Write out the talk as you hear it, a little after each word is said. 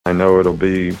I know it'll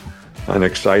be an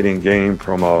exciting game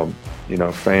from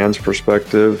a fans'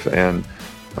 perspective, and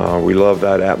we love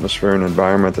that atmosphere and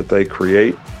environment that they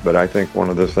create. But I think one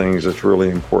of the things that's really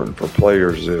important for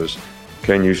players is,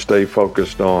 can you stay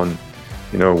focused on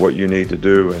what you need to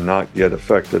do and not get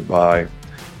affected by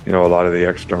a lot of the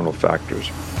external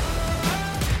factors.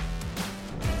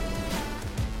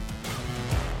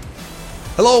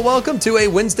 Hello, welcome to a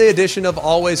Wednesday edition of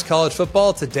Always College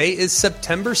Football. Today is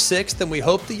September 6th, and we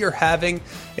hope that you're having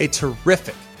a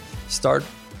terrific start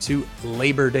to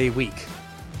Labor Day week.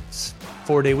 It's a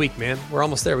 4-day week, man. We're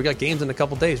almost there. We got games in a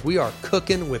couple days. We are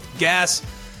cooking with gas,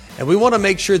 and we want to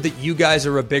make sure that you guys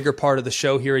are a bigger part of the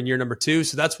show here in year number 2.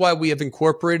 So that's why we have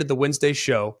incorporated the Wednesday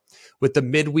show with the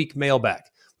midweek mailbag.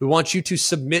 We want you to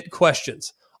submit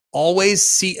questions, always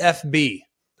CFB,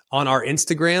 on our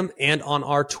Instagram and on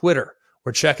our Twitter.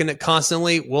 We're checking it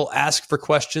constantly. We'll ask for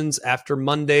questions after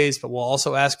Mondays, but we'll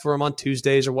also ask for them on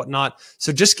Tuesdays or whatnot.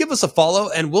 So just give us a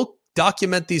follow and we'll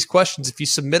document these questions. If you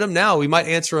submit them now, we might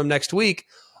answer them next week.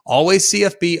 Always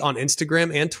CFB on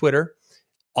Instagram and Twitter.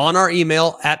 On our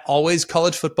email at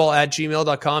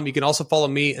alwayscollegefootball@gmail.com. You can also follow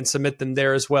me and submit them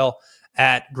there as well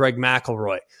at Greg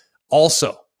McElroy.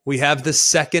 Also, we have the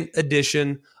second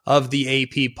edition of the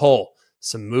AP poll.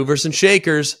 Some movers and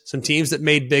shakers, some teams that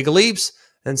made big leaps,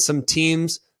 and some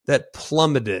teams that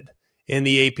plummeted. In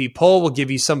the AP poll, we'll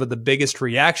give you some of the biggest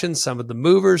reactions, some of the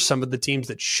movers, some of the teams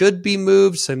that should be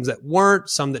moved, some that weren't,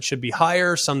 some that should be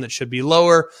higher, some that should be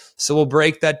lower. So we'll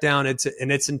break that down in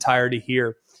its entirety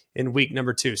here in week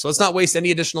number 2. So let's not waste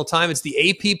any additional time. It's the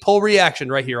AP poll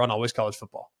reaction right here on Always College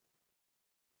Football.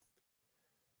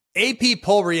 AP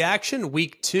poll reaction,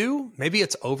 week 2, maybe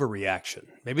it's overreaction.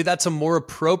 Maybe that's a more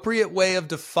appropriate way of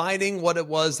defining what it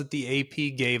was that the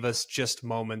AP gave us just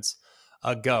moments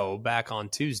ago, back on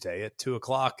Tuesday at 2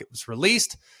 o'clock. It was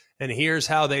released, and here's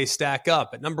how they stack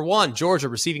up. At number 1, Georgia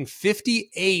receiving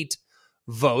 58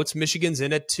 votes. Michigan's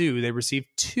in at 2. They received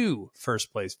 2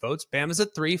 first-place votes. Bama's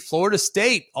at 3. Florida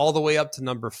State all the way up to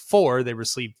number 4. They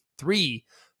received 3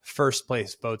 first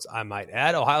place votes, I might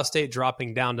add. Ohio State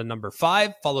dropping down to number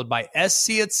 5, followed by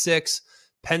SC at 6,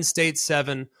 Penn State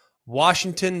 7,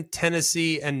 Washington,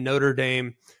 Tennessee, and Notre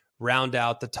Dame round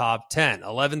out the top 10.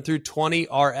 11 through 20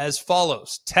 are as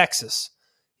follows: Texas,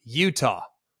 Utah,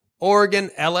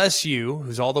 Oregon, LSU,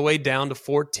 who's all the way down to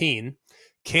 14,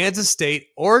 Kansas State,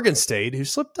 Oregon State, who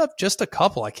slipped up just a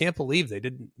couple. I can't believe they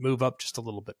didn't move up just a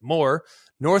little bit more.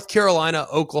 North Carolina,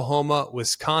 Oklahoma,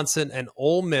 Wisconsin, and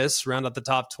Ole Miss round out the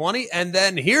top 20. And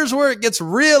then here's where it gets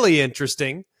really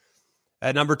interesting.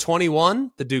 At number 21,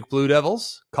 the Duke Blue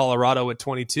Devils, Colorado at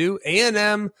 22,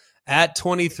 A&M at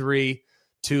 23,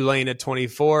 Tulane at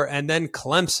 24, and then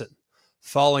Clemson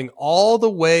falling all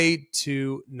the way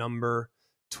to number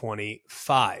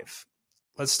 25.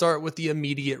 Let's start with the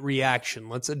immediate reaction.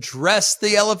 Let's address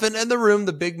the elephant in the room,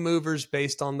 the big movers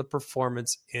based on the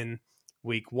performance in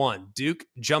week 1. Duke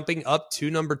jumping up to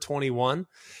number 21.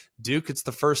 Duke, it's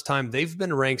the first time they've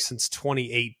been ranked since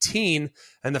 2018,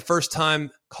 and the first time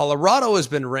Colorado has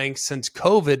been ranked since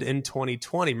COVID in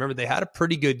 2020. Remember, they had a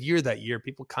pretty good year that year.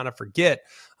 People kind of forget.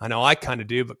 I know I kind of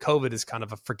do, but COVID is kind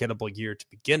of a forgettable year to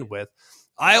begin with.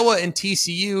 Iowa and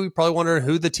TCU, you're probably wondering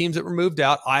who the teams that were moved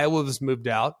out. Iowa was moved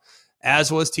out,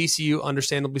 as was TCU,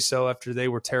 understandably so, after they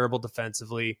were terrible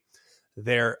defensively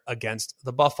there against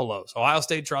the Buffaloes. Ohio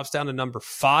State drops down to number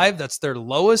 5. That's their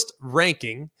lowest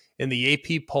ranking in the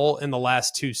AP poll in the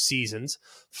last 2 seasons.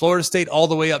 Florida State all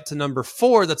the way up to number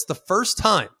 4. That's the first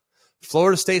time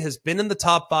Florida State has been in the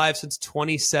top 5 since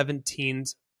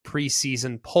 2017's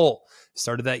preseason poll.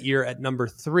 Started that year at number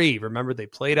 3. Remember, they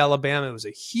played Alabama. It was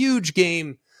a huge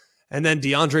game. And then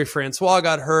DeAndre Francois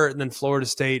got hurt, and then Florida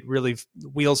State really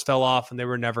wheels fell off, and they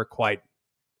were never quite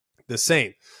the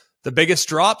same. The biggest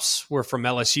drops were from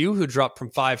LSU, who dropped from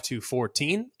 5 to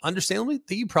 14. Understandably,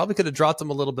 you probably could have dropped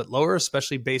them a little bit lower,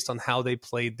 especially based on how they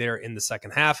played there in the second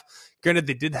half. Granted,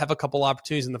 they did have a couple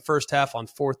opportunities in the first half on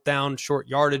 4th down, short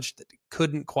yardage, that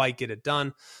couldn't quite get it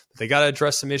done. But they got to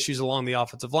address some issues along the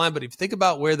offensive line. But if you think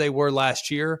about where they were last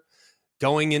year,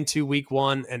 going into week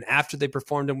 1, and after they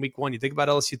performed in week 1, you think about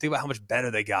LSU, think about how much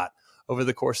better they got over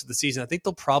the course of the season. I think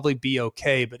they'll probably be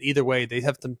okay, but either way, they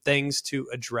have some things to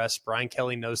address. Brian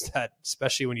Kelly knows that,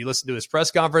 especially when you listen to his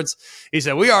press conference. He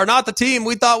said, "We are not the team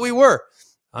we thought we were."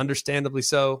 Understandably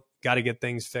so. Got to get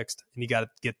things fixed, and you got to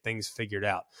get things figured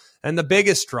out. And the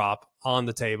biggest drop on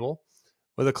the table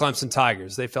were the Clemson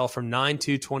Tigers. They fell from 9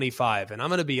 to 25. And I'm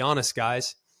going to be honest,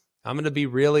 guys. I'm going to be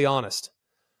really honest.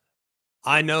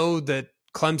 I know that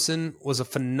Clemson was a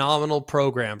phenomenal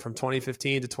program from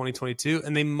 2015 to 2022,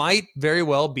 and they might very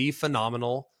well be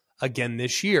phenomenal again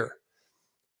this year.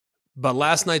 But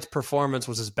last night's performance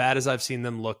was as bad as I've seen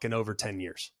them look in over 10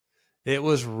 years. It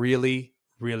was really,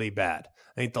 really bad.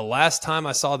 I think the last time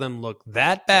I saw them look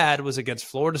that bad was against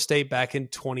Florida State back in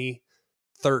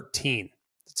 2013.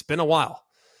 It's been a while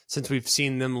since we've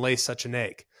seen them lay such an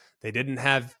egg. They didn't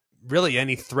have really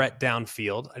any threat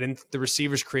downfield. I didn't think the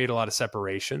receivers create a lot of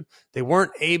separation. They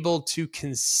weren't able to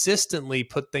consistently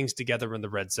put things together in the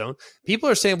red zone. People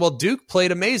are saying, well, Duke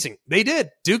played amazing. They did.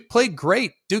 Duke played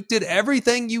great. Duke did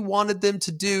everything you wanted them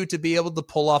to do to be able to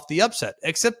pull off the upset,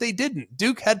 except they didn't.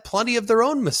 Duke had plenty of their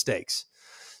own mistakes.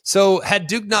 So had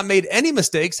Duke not made any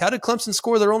mistakes, how did Clemson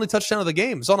score their only touchdown of the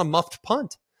game? It was on a muffed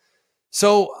punt.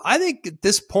 So I think at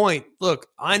this point, look,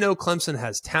 I know Clemson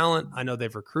has talent. I know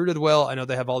they've recruited well. I know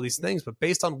they have all these things, but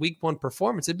based on week one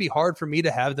performance, it'd be hard for me to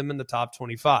have them in the top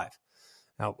 25.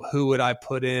 Now, who would I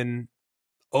put in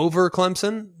over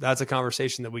Clemson? That's a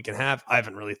conversation that we can have. I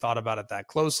haven't really thought about it that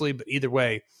closely, but either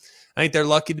way, I think they're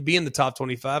lucky to be in the top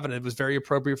 25, and it was very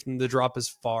appropriate for them to drop as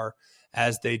far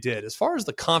as they did. As far as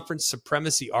the conference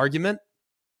supremacy argument,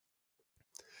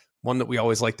 one that we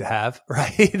always like to have,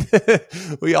 right?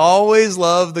 We always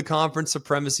love the conference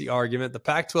supremacy argument. The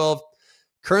Pac-12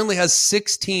 currently has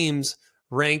 6 teams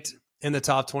ranked in the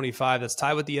top 25. That's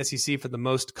tied with the SEC for the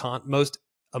most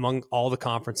among all the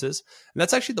conferences. And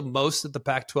that's actually the most that the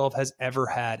Pac-12 has ever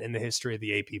had in the history of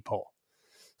the AP poll.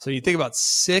 So you think about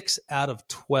 6 out of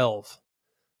 12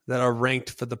 that are ranked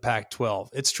for the Pac-12.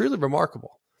 It's truly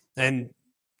remarkable. And,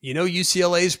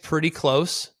 UCLA is pretty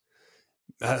close.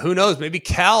 Who knows? Maybe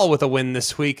Cal with a win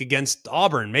this week against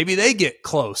Auburn. Maybe they get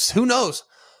close. Who knows?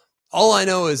 All I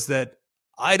know is that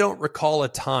I don't recall a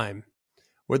time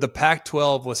where the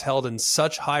Pac-12 was held in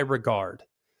such high regard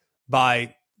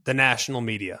by the national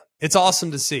media. It's awesome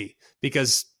to see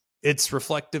because it's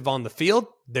reflective on the field.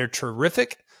 They're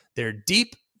terrific. They're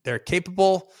deep. They're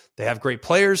capable. They have great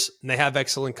players, and they have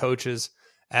excellent coaches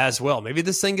as well. Maybe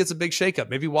this thing gets a big shakeup.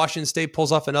 Maybe Washington State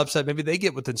pulls off an upset. Maybe they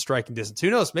get within striking distance. Who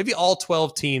knows? Maybe all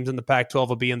 12 teams in the Pac-12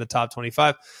 will be in the top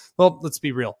 25. Well, let's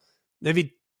be real.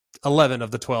 Maybe 11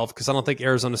 of the 12, because I don't think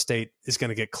Arizona State is going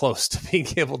to get close to being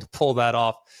able to pull that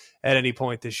off at any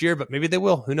point this year, but maybe they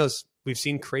will. Who knows? We've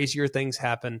seen crazier things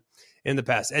happen in the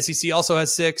past. SEC also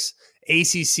has 6.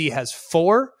 ACC has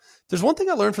 4. There's one thing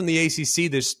I learned from the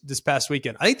ACC this past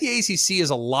weekend. I think the ACC is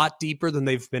a lot deeper than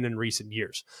they've been in recent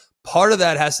years. Part of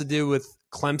that has to do with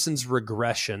Clemson's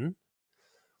regression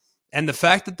and the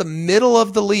fact that the middle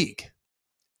of the league,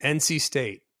 NC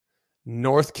State,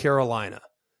 North Carolina,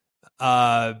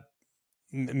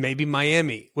 maybe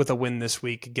Miami with a win this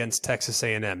week against Texas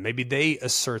A&M. Maybe they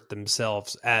assert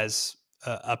themselves as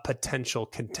a potential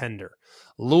contender.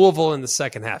 Louisville in the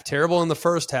second half, terrible in the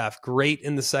first half, great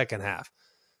in the second half.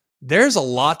 There's a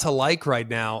lot to like right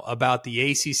now about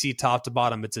the ACC top to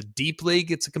bottom. It's a deep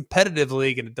league. It's a competitive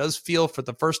league, and it does feel for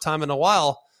the first time in a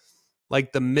while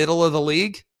like the middle of the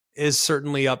league is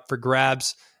certainly up for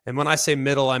grabs. And when I say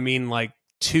middle, I mean like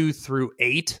 2 through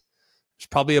 8. There's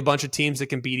probably a bunch of teams that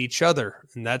can beat each other,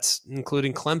 and that's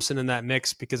including Clemson in that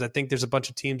mix because I think there's a bunch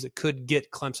of teams that could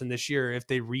get Clemson this year if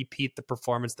they repeat the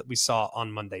performance that we saw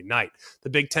on Monday night.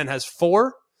 The Big Ten has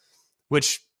 4,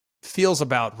 which feels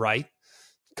about right.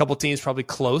 A couple teams probably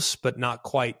close, but not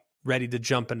quite ready to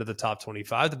jump into the top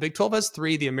 25. The Big 12 has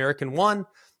 3, the American 1,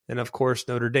 and of course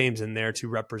Notre Dame's in there to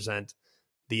represent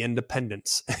the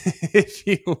independents, if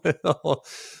you will.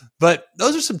 But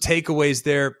those are some takeaways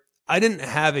there. I didn't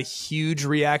have a huge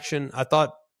reaction. I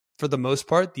thought for the most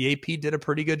part, the AP did a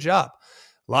pretty good job.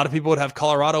 A lot of people would have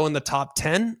Colorado in the top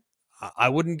 10. I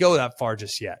wouldn't go that far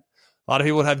just yet. A lot of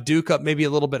people would have Duke up maybe a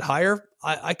little bit higher.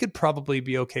 I could probably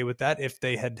be okay with that if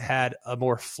they had had a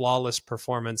more flawless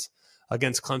performance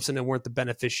against Clemson and weren't the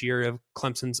beneficiary of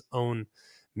Clemson's own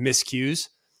miscues.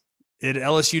 Did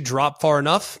LSU drop far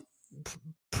enough?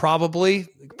 Probably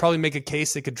make a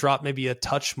case they could drop maybe a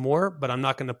touch more, but I'm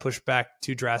not going to push back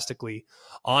too drastically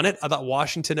on it. I thought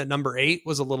Washington at number 8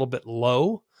 was a little bit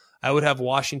low. I would have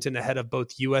Washington ahead of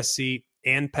both USC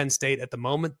and Penn State at the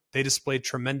moment. They displayed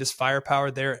tremendous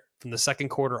firepower there from the second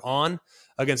quarter on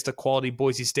against a quality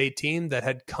Boise State team that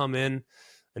had come in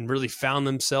and really found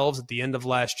themselves at the end of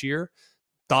last year.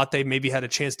 Thought they maybe had a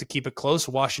chance to keep it close.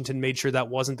 Washington made sure that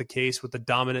wasn't the case with the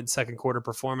dominant second quarter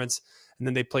performance, and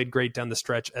then they played great down the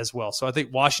stretch as well. So I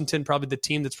think Washington probably the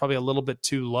team that's probably a little bit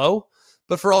too low,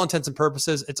 but for all intents and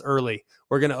purposes, it's early.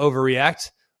 We're going to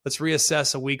overreact. Let's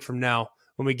reassess a week from now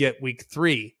when we get week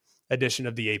 3 edition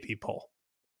of the AP poll.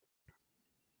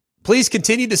 Please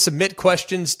continue to submit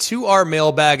questions to our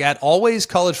mailbag at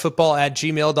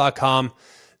alwayscollegefootball@gmail.com.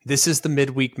 This is the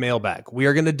midweek mailbag. We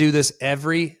are going to do this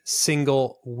every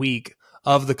single week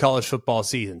of the college football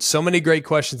season. So many great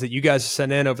questions that you guys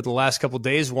sent in over the last couple of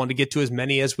days. Wanted to get to as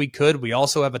many as we could. We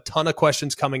also have a ton of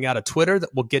questions coming out of Twitter that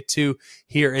we'll get to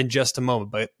here in just a moment.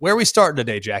 But where are we starting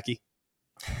today, Jackie?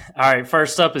 All right,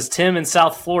 first up is Tim in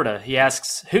South Florida. He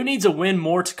asks, who needs a win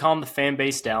more to calm the fan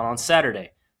base down on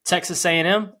Saturday? Texas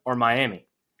A&M or Miami?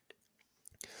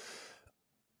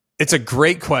 It's a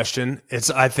great question. It's,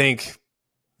 I think,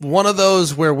 one of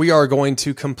those where we are going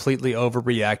to completely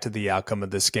overreact to the outcome of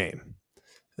this game.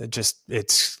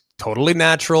 It's totally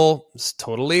natural. It's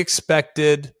totally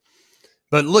expected.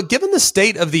 But look, given the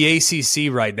state of the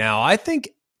ACC right now, I think,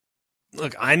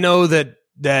 look, I know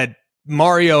that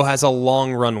Mario has a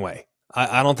long runway.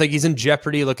 I don't think he's in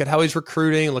jeopardy. Look at how he's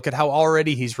recruiting. Look at how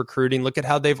already he's recruiting. Look at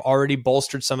how they've already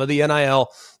bolstered some of the NIL.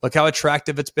 Look how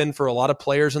attractive it's been for a lot of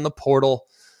players in the portal.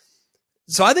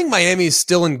 So I think Miami is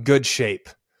still in good shape.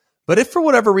 But if for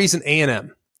whatever reason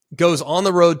A&M goes on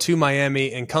the road to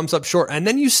Miami and comes up short, and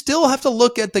then you still have to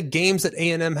look at the games that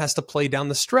A&M has to play down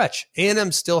the stretch.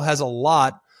 A&M still has a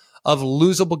lot of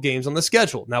losable games on the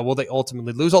schedule. Now, will they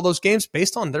ultimately lose all those games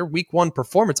based on their week one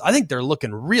performance? I think they're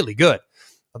looking really good.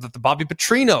 The Bobby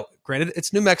Petrino, granted,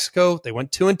 it's New Mexico. They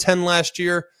went 2-10 last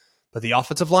year, but the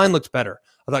offensive line looked better.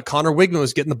 I thought Connor Wigman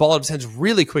was getting the ball out of his hands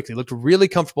really quickly, looked really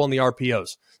comfortable in the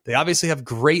RPOs. They obviously have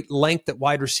great length at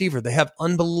wide receiver. They have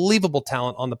unbelievable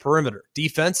talent on the perimeter.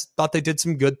 Defense, thought they did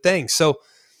some good things. So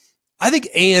I think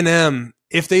A&M,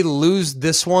 if they lose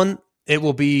this one, it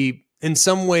will be, in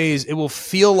some ways, it will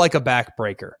feel like a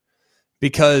backbreaker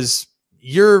because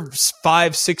you're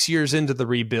 5-6 years into the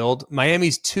rebuild.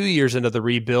 Miami's 2 years into the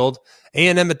rebuild.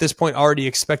 A&M at this point already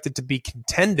expected to be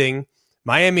contending.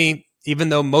 Miami, even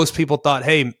though most people thought,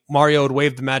 hey, Mario would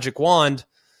wave the magic wand,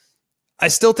 I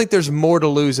still think there's more to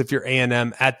lose if you're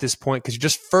A&M at this point because you're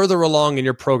just further along in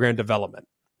your program development.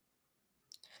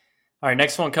 All right,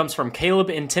 next one comes from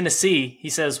Caleb in Tennessee. He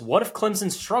says, what if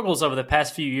Clemson's struggles over the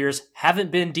past few years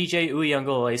haven't been DJ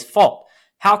Uiagalelei's fault?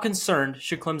 How concerned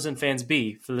should Clemson fans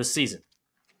be for this season?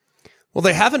 Well,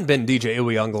 they haven't been DJ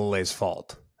Uiagalelei's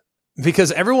fault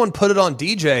because everyone put it on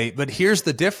DJ, but here's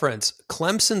the difference.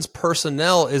 Clemson's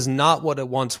personnel is not what it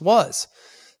once was.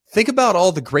 Think about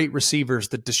all the great receivers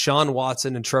that Deshaun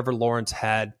Watson and Trevor Lawrence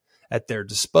had at their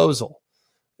disposal.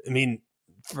 I mean,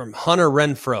 from Hunter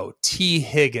Renfrow, T.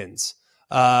 Higgins,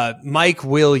 Mike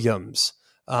Williams,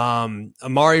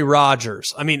 Amari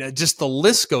Rogers. I mean, just the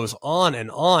list goes on.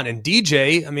 And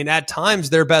DJ, I mean, at times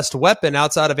their best weapon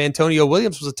outside of Antonio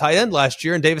Williams was a tight end last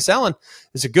year, and Davis Allen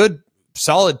is a good,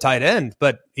 solid tight end,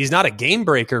 but he's not a game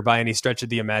breaker by any stretch of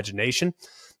the imagination.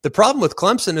 The problem with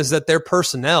Clemson is that their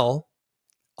personnel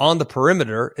on the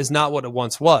perimeter is not what it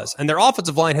once was. And their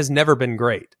offensive line has never been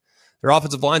great. Their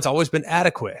offensive line's always been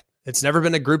adequate. It's never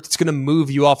been a group that's going to move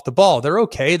you off the ball. They're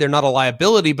okay. They're not a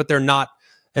liability, but they're not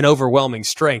an overwhelming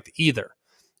strength either.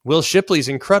 Will Shipley's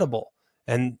incredible,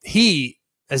 and he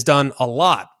has done a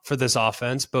lot for this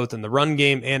offense, both in the run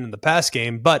game and in the pass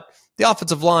game, but the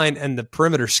offensive line and the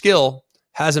perimeter skill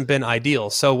hasn't been ideal.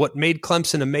 So what made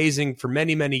Clemson amazing for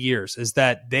many, many years is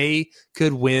that they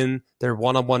could win their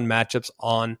one-on-one matchups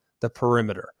on the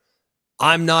perimeter.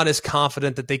 I'm not as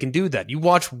confident that they can do that. You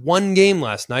watch one game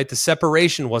last night, the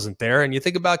separation wasn't there, and you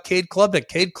think about Cade Klubnik.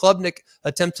 Cade Klubnik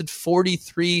attempted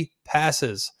 43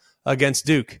 passes against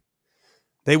Duke.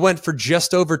 They went for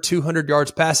just over 200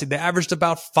 yards passing. They averaged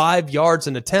about 5 yards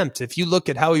an attempt. If you look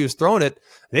at how he was throwing it,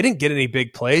 they didn't get any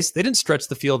big plays. They didn't stretch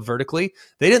the field vertically.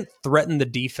 They didn't threaten the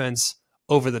defense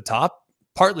over the top,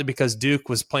 partly because Duke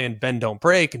was playing bend, don't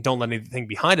break, and don't let anything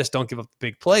behind us, don't give up the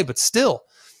big play. But still,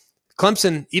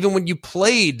 Clemson, even when you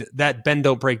played that bend,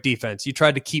 don't break defense, you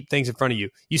tried to keep things in front of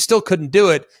you. You still couldn't do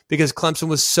it because Clemson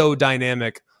was so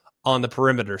dynamic on the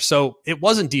perimeter. So it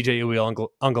wasn't DJ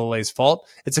Uiagalelei's fault.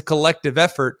 It's a collective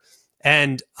effort.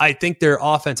 And I think their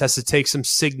offense has to take some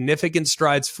significant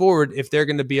strides forward if they're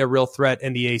going to be a real threat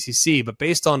in the ACC. But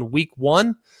based on week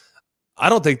one, I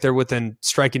don't think they're within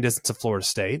striking distance of Florida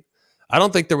State. I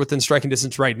don't think they're within striking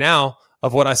distance right now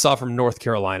of what I saw from North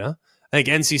Carolina. I think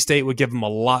NC State would give them a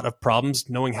lot of problems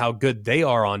knowing how good they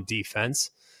are on defense.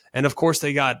 And of course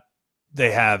they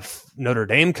have Notre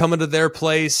Dame coming to their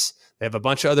place. They have a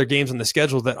bunch of other games on the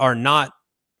schedule that are not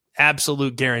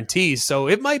absolute guarantees. So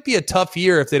it might be a tough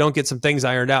year if they don't get some things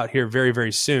ironed out here very,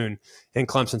 very soon in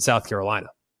Clemson, South Carolina.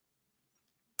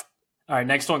 All right,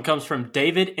 next one comes from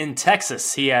David in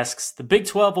Texas. He asks, the Big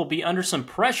 12 will be under some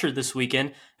pressure this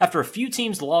weekend after a few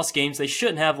teams lost games they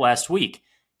shouldn't have last week.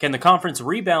 Can the conference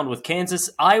rebound with Kansas,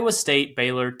 Iowa State,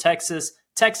 Baylor, Texas,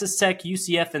 Texas Tech,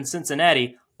 UCF, and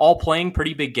Cincinnati all playing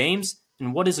pretty big games?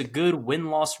 And what is a good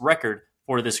win-loss record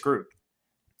for this group?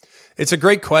 It's a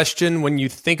great question when you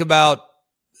think about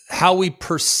how we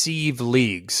perceive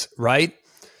leagues, right?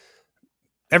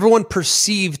 Everyone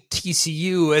perceived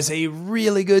TCU as a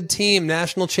really good team,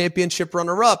 national championship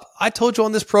runner-up. I told you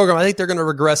on this program, I think they're going to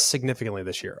regress significantly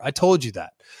this year. I told you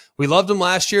that. We loved them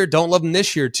last year, don't love them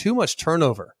this year. Too much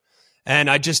turnover. And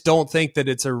I just don't think that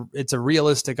it's a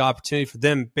realistic opportunity for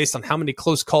them based on how many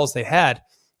close calls they had.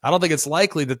 I don't think it's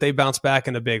likely that they bounce back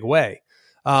in a big way.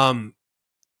 Do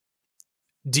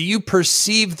you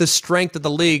perceive the strength of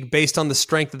the league based on the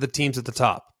strength of the teams at the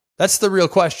top? That's the real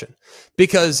question.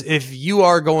 Because if you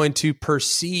are going to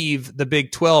perceive the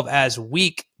Big 12 as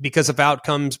weak because of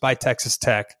outcomes by Texas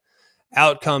Tech,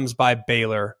 outcomes by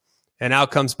Baylor, and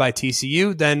outcomes by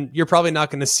TCU, then you're probably not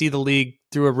going to see the league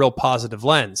through a real positive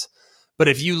lens. But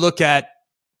if you look at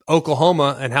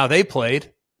Oklahoma and how they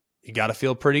played, you got to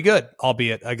feel pretty good,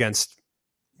 albeit against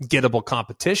gettable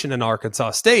competition in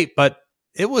Arkansas State. But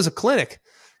it was a clinic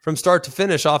from start to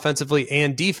finish, offensively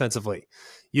and defensively.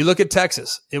 You look at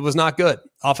Texas, it was not good.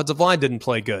 Offensive line didn't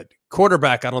play good.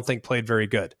 Quarterback, I don't think, played very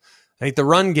good. I think the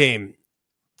run game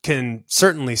can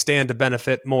certainly stand to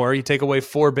benefit more. You take away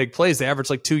 4 big plays, they average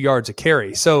like 2 yards a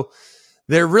carry. So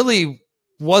there really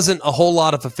wasn't a whole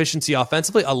lot of efficiency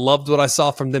offensively. I loved what I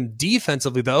saw from them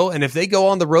defensively, though. And if they go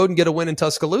on the road and get a win in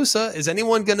Tuscaloosa, is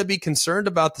anyone going to be concerned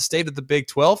about the state of the Big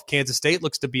 12? Kansas State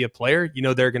looks to be a player. You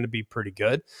know they're going to be pretty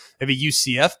good. Maybe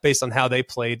UCF, based on how they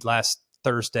played last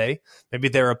Thursday, maybe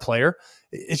they're a player.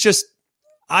 It's just,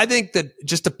 I think that it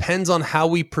just depends on how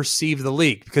we perceive the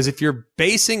league. Because if you're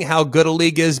basing how good a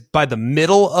league is by the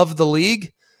middle of the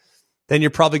league, then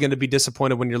you're probably going to be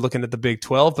disappointed when you're looking at the Big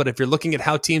 12. But if you're looking at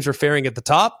how teams are faring at the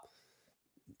top,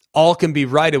 all can be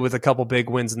righted with a couple big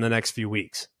wins in the next few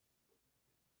weeks.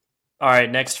 All right,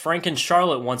 next, Frank in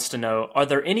Charlotte wants to know, are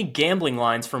there any gambling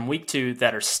lines from week 2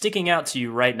 that are sticking out to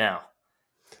you right now?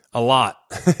 A lot.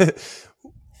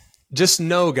 Just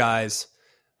know, guys,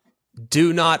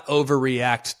 do not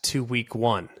overreact to week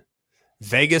 1.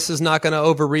 Vegas is not going to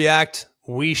overreact.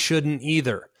 We shouldn't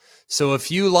either. So a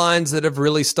few lines that have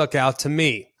really stuck out to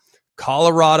me.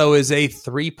 Colorado is a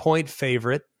 3-point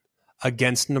favorite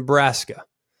against Nebraska.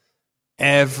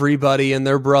 Everybody and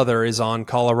their brother is on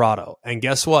Colorado. And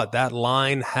guess what? That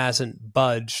line hasn't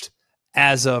budged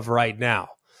as of right now.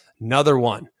 Another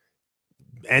one.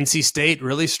 NC State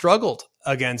really struggled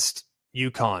against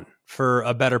UConn for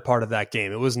a better part of that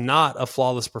game. It was not a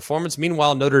flawless performance.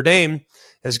 Meanwhile, Notre Dame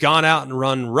has gone out and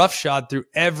run roughshod through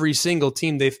every single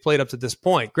team they've played up to this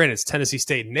point. Granted, it's Tennessee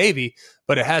State and Navy,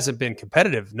 but it hasn't been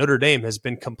competitive. Notre Dame has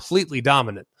been completely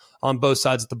dominant on both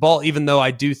sides of the ball, even though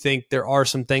I do think there are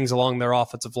some things along their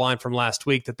offensive line from last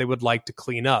week that they would like to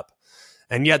clean up.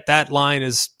 And yet that line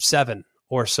is 7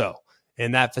 or so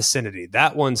in that vicinity.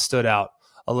 That one stood out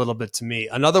a little bit to me.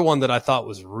 Another one that I thought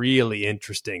was really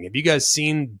interesting. Have you guys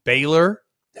seen Baylor,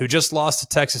 who just lost to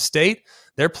Texas State?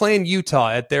 They're playing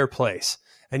Utah at their place.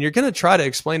 And you're going to try to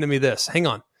explain to me this. Hang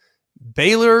on.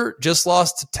 Baylor just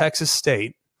lost to Texas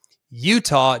State.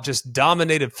 Utah just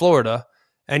dominated Florida.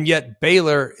 And yet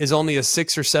Baylor is only a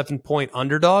 6 or 7 point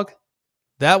underdog.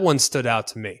 That one stood out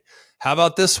to me. How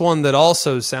about this one that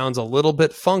also sounds a little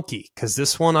bit funky? Because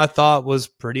this one I thought was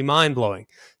pretty mind-blowing.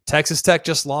 Texas Tech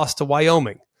just lost to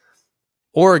Wyoming.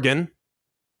 Oregon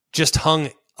just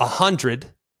hung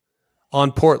 100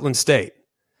 on Portland State.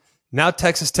 Now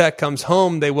Texas Tech comes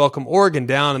home, they welcome Oregon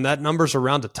down, and that number's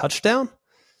around a touchdown.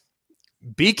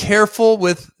 Be careful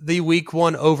with the week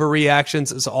 1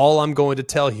 overreactions is all I'm going to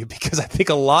tell you, because I think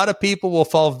a lot of people will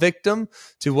fall victim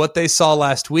to what they saw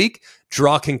last week,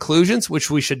 draw conclusions, which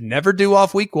we should never do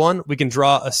off week 1. We can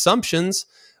draw assumptions,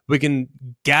 we can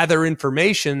gather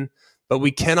information, but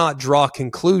we cannot draw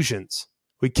conclusions.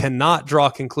 We cannot draw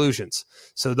conclusions.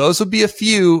 So those would be a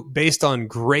few based on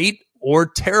great or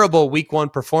terrible week 1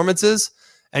 performances,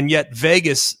 and yet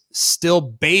Vegas still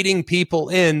baiting people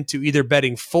into either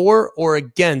betting for or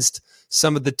against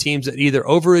some of the teams that either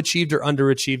overachieved or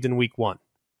underachieved in week 1.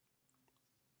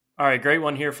 All right, great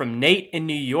one here from Nate in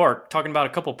New York, talking about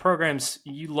a couple programs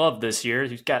you love this year.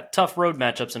 He's got tough road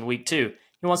matchups in week 2.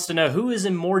 He wants to know who is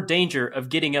in more danger of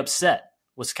getting upset,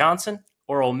 Wisconsin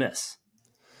or Ole Miss?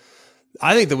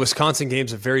 I think the Wisconsin game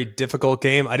is a very difficult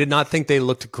game. I did not think they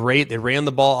looked great. They ran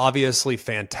the ball, obviously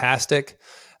fantastic.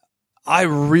 I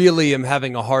really am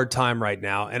having a hard time right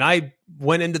now. And I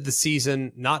went into the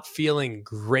season not feeling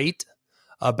great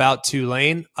about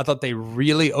Tulane. I thought they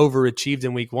really overachieved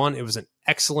in week 1. It was an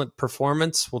excellent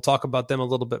performance. We'll talk about them a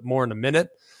little bit more in a minute.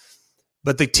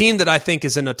 But the team that I think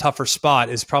is in a tougher spot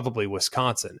is probably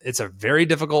Wisconsin. It's a very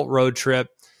difficult road trip.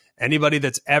 Anybody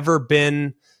that's ever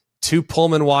been to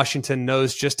Pullman, Washington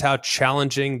knows just how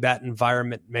challenging that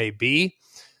environment may be.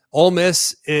 Ole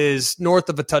Miss is north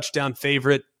of a touchdown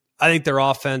favorite I think their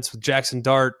offense with Jackson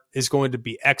Dart is going to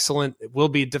be excellent. It will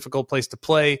be a difficult place to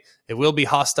play. It will be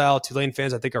hostile. Tulane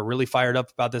fans, I think, are really fired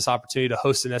up about this opportunity to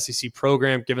host an SEC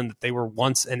program, given that they were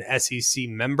once an SEC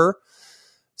member.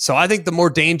 So I think the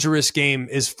more dangerous game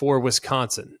is for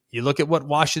Wisconsin. You look at what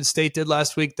Washington State did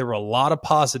last week. There were a lot of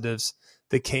positives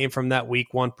that came from that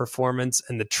week 1 performance,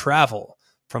 and the travel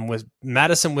from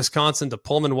Madison, Wisconsin to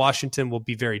Pullman, Washington will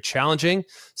be very challenging.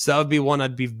 So that would be one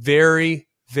I'd be very,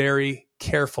 very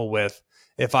careful with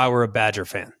if I were a Badger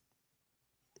fan.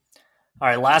 All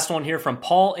right, last one here from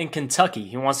Paul in Kentucky.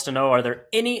 He wants to know, are there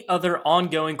any other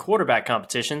ongoing quarterback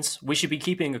competitions we should be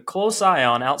keeping a close eye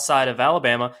on outside of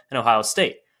Alabama and Ohio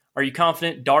State? Are you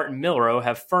confident Dart and Milroe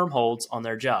have firm holds on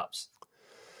their jobs?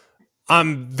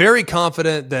 I'm very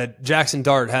confident that Jackson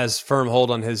Dart has firm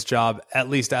hold on his job, at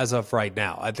least as of right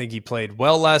now. I think he played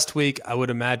well last week. I would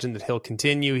imagine that he'll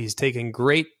continue. He's taken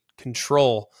great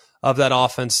control of that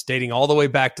offense dating all the way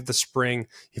back to the spring.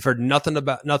 You've heard nothing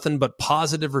but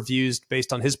positive reviews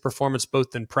based on his performance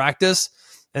both in practice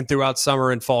and throughout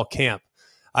summer and fall camp.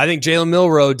 I think Jalen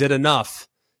Milroe did enough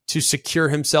to secure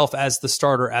himself as the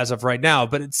starter as of right now,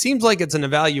 but it seems like it's an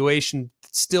evaluation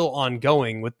still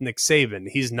ongoing with Nick Saban.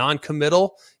 He's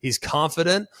non-committal, he's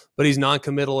confident, but he's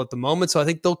non-committal at the moment, so I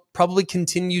think they'll probably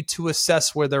continue to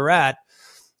assess where they're at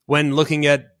when looking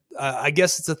at I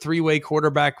guess it's a 3-way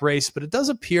quarterback race, but it does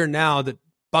appear now that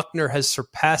Buckner has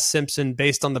surpassed Simpson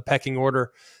based on the pecking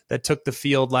order that took the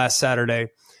field last Saturday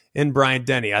in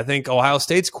Bryant-Denny. I think Ohio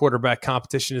State's quarterback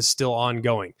competition is still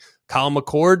ongoing. Kyle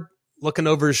McCord looking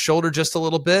over his shoulder just a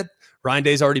little bit. Ryan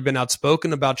Day's already been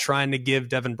outspoken about trying to give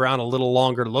Devin Brown a little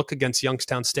longer look against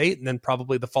Youngstown State and then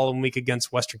probably the following week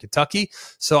against Western Kentucky.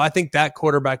 So I think that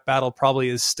quarterback battle probably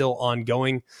is still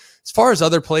ongoing. As far as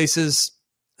other places,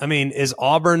 I mean, is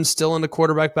Auburn still in the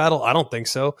quarterback battle? I don't think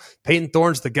so. Peyton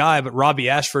Thorne's the guy, but Robbie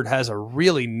Ashford has a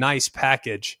really nice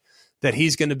package that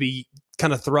he's going to be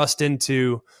kind of thrust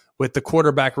into with the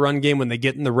quarterback run game when they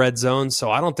get in the red zone.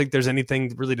 So I don't think there's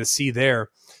anything really to see there.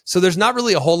 So there's not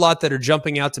really a whole lot that are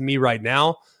jumping out to me right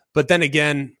now. But then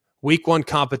again, week 1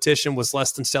 competition was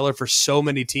less than stellar for so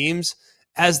many teams.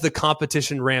 As the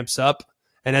competition ramps up,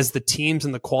 and as the teams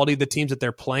and the quality of the teams that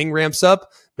they're playing ramps up,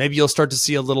 maybe you'll start to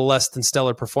see a little less than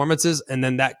stellar performances, and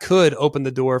then that could open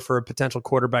the door for a potential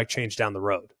quarterback change down the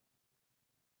road.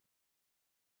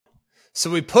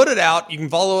 So we put it out. You can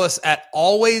follow us at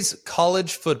Always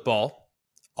College Football,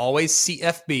 Always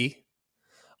CFB,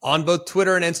 on both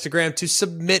Twitter and Instagram to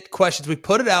submit questions. We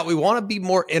put it out. We want to be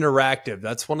more interactive.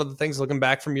 That's one of the things looking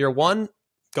back from year 1.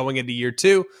 Going into year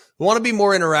 2, we want to be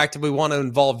more interactive. We want to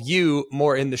involve you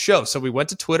more in the show. So we went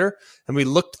to Twitter and we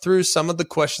looked through some of the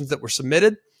questions that were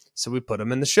submitted. So we put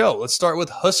them in the show. Let's start with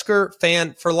Husker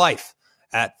Fan for Life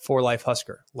at For Life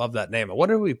Husker. Love that name. I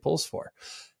wonder who he pulls for.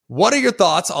 What are your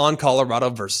thoughts on Colorado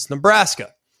versus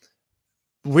Nebraska?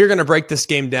 We're going to break this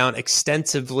game down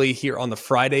extensively here on the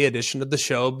Friday edition of the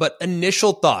show, but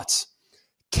initial thoughts.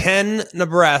 Can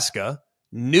Nebraska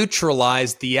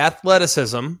neutralize the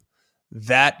athleticism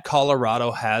that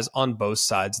Colorado has on both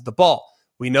sides of the ball?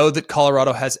 We know that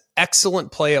Colorado has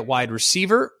excellent play at wide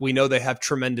receiver. We know they have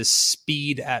tremendous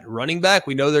speed at running back.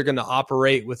 We know they're going to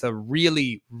operate with a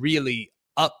really, really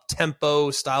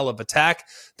up-tempo style of attack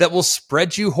that will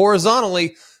spread you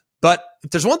horizontally. But if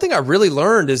there's one thing I really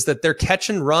learned is that their catch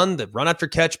and run, the run after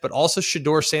catch, but also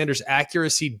Shedeur Sanders'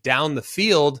 accuracy down the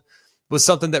field was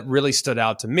something that really stood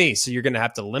out to me. So you're going to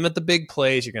have to limit the big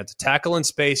plays. You're going to have to tackle in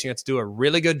space. You're going to have to do a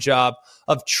really good job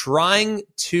of trying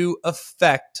to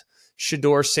affect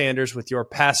Shedeur Sanders with your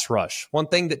pass rush. One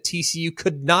thing that TCU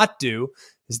could not do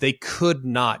is they could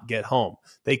not get home.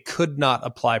 They could not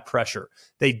apply pressure.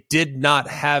 They did not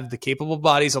have the capable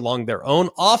bodies along their own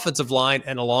offensive line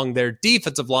and along their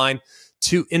defensive line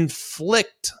to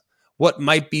inflict what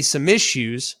might be some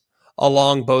issues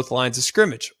along both lines of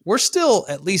scrimmage. We're still,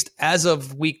 at least as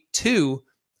of week 2,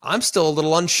 I'm still a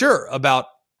little unsure about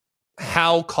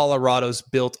how Colorado's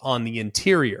built on the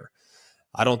interior.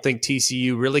 I don't think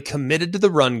TCU really committed to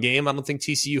the run game. I don't think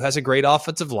TCU has a great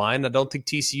offensive line. I don't think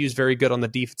TCU is very good on the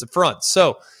defensive front.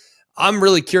 So I'm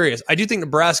really curious. I do think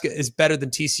Nebraska is better than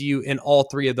TCU in all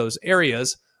 3 of those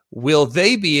areas. Will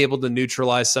they be able to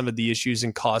neutralize some of the issues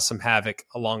and cause some havoc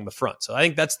along the front? So I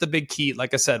think that's the big key.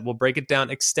 Like I said, we'll break it down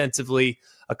extensively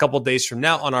a couple days from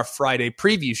now on our Friday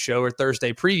preview show or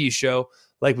Thursday preview show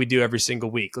like we do every single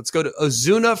week. Let's go to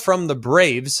Ozuna from the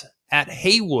Braves at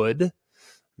Haywood.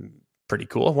 Pretty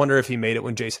cool. I wonder if he made it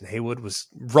when Jason Haywood was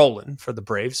rolling for the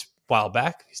Braves a while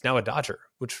back. He's now a Dodger,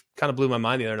 which kind of blew my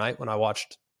mind the other night when I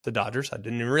watched the Dodgers. I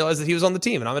didn't even realize that he was on the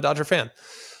team, and I'm a Dodger fan.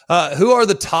 Who are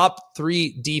the top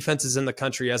 3 defenses in the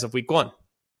country as of week 1?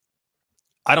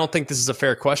 I don't think this is a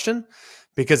fair question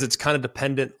because it's kind of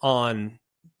dependent on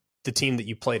the team that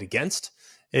you played against.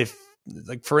 If,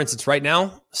 like, for instance, right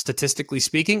now, statistically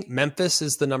speaking, Memphis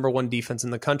is the number one defense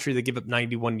in the country. They give up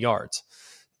 91 yards.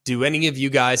 Do any of you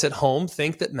guys at home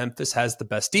think that Memphis has the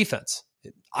best defense?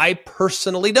 I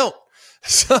personally don't.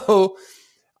 So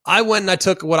I went and I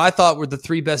took what I thought were the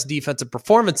three best defensive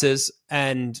performances,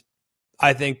 and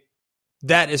I think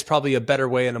that is probably a better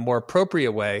way and a more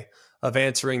appropriate way of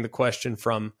answering the question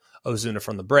from Ozuna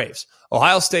from the Braves.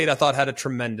 Ohio State, I thought, had a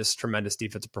tremendous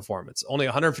defensive performance. Only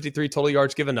 153 total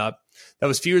yards given up. That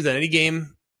was fewer than any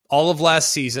game all of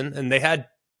last season, and they had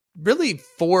really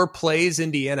 4 plays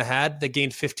Indiana had that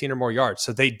gained 15 or more yards.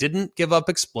 So they didn't give up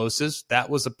explosives. That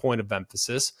was a point of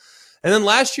emphasis. And then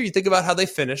last year, you think about how they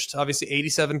finished. Obviously,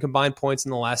 87 combined points in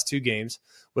the last 2 games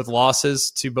with losses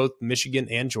to both Michigan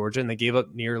and Georgia, and they gave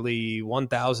up nearly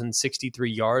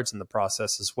 1,063 yards in the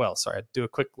process as well. Sorry, I had to do a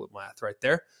quick math right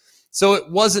there. So it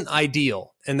wasn't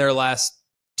ideal in their last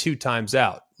 2 times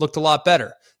out. Looked a lot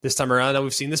better this time around. Now,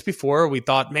 we've seen this before. We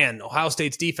thought, man, Ohio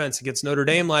State's defense against Notre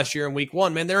Dame last year in week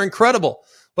 1, man, they're incredible.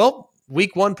 Well,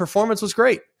 week 1 performance was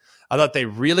great. I thought they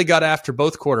really got after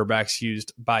both quarterbacks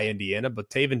used by Indiana, but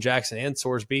Taven Jackson and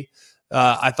Sorsby,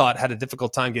 I thought had a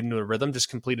difficult time getting into a rhythm, just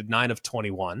completed 9 of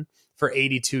 21 for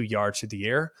 82 yards through the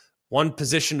air. One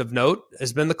position of note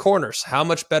has been the corners. How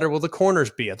much better will the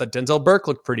corners be? I thought Denzel Burke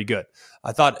looked pretty good.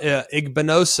 I thought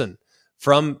Igbinosun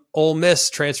from Ole Miss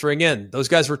transferring in. Those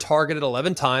guys were targeted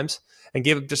 11 times and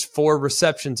gave up just 4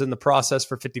 receptions in the process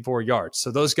for 54 yards.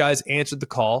 So those guys answered the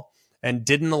call and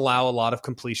didn't allow a lot of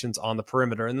completions on the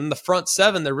perimeter. And then the front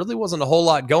 7, there really wasn't a whole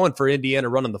lot going for Indiana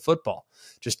running the football.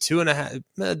 Just under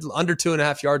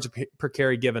 2.5 yards per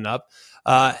carry given up.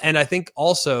 And I think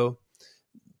also,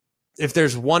 if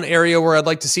there's one area where I'd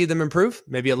like to see them improve,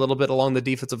 maybe a little bit along the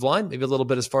defensive line, maybe a little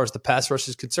bit as far as the pass rush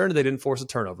is concerned, they didn't force a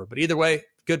turnover. But either way,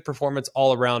 good performance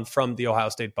all around from the Ohio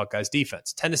State Buckeyes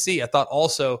defense. Tennessee, I thought,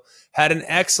 also had an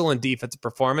excellent defensive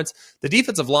performance. The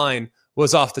defensive line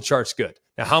was off the charts good.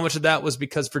 Now, how much of that was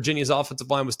because Virginia's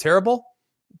offensive line was terrible?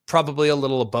 Probably a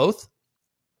little of both.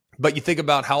 But you think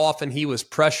about how often he was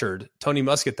pressured, Tony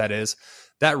Muskett that is,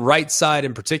 that right side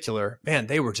in particular, man,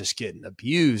 they were just getting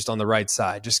abused on the right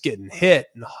side, just getting hit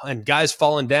and guys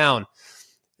falling down.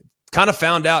 Kind of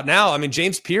found out now, I mean,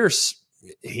 James Pierce,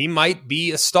 he might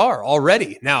be a star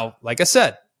already. Now, like I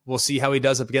said, we'll see how he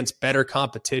does up against better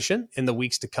competition in the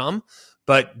weeks to come.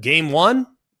 But game 1,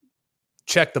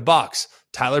 check the box.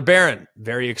 Tyler Barron,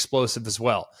 very explosive as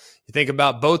well. You think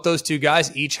about both those 2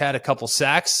 guys, each had a couple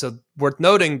sacks. So worth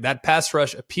noting that pass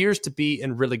rush appears to be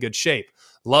in really good shape.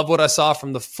 Love what I saw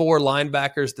from the 4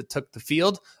 linebackers that took the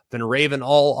field. Been raving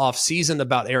all off season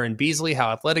about Aaron Beasley,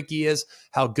 how athletic he is,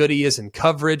 how good he is in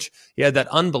coverage. He had that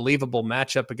unbelievable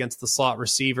matchup against the slot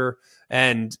receiver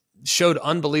and showed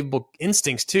unbelievable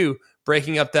instincts too,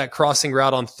 breaking up that crossing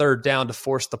route on 3rd down to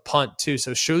force the punt too.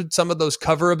 So showed some of those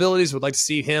cover abilities. Would like to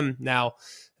see him now.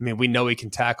 I mean, we know he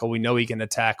can tackle. We know he can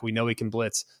attack. We know he can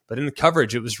blitz. But in the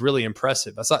coverage, it was really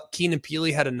impressive. I thought Keenan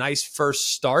Peely had a nice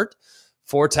first start.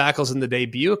 4 tackles in the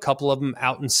debut, a couple of them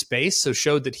out in space, so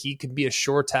showed that he could be a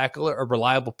sure tackler, a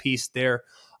reliable piece there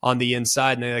on the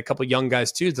inside. And a couple of young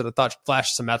guys, too, that I thought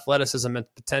flashed some athleticism and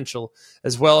potential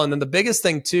as well. And then the biggest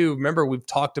thing, too, remember, we've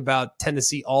talked about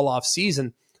Tennessee all off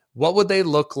season. What would they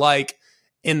look like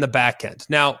in the back end?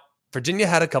 Now, Virginia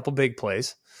had a couple big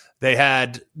plays. They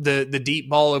had the deep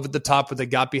ball over the top where they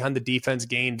got behind the defense,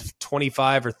 gained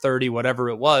 25 or 30, whatever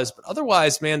it was. But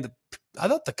otherwise, man, I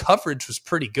thought the coverage was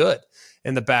pretty good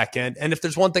in the back end. And if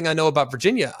there's one thing I know about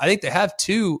Virginia, I think they have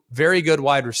 2 very good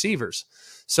wide receivers.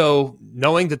 So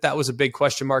knowing that was a big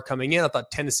question mark coming in, I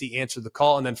thought Tennessee answered the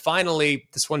call. And then finally,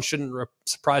 this one shouldn't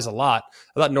surprise a lot.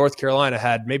 I thought North Carolina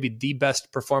had maybe the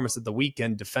best performance of the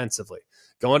weekend defensively.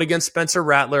 Going against Spencer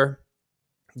Rattler,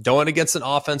 going against an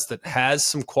offense that has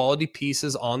some quality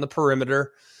pieces on the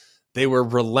perimeter, they were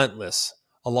relentless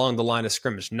along the line of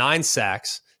scrimmage. 9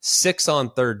 sacks, 6 on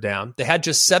 3rd down. They had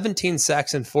just 17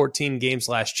 sacks in 14 games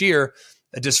last year,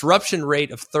 a disruption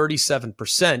rate of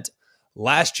 37%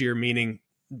 last year, meaning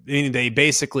they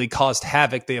basically caused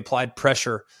havoc. They applied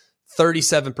pressure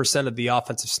 37% of the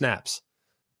offensive snaps.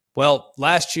 Well,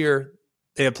 last year,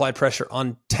 they applied pressure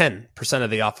on 10% of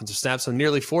the offensive snaps, so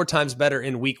nearly 4 times better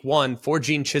in week 1 for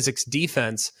Gene Chizik's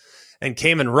defense. And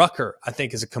Kamen Rucker, I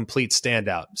think, is a complete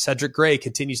standout. Cedric Gray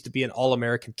continues to be an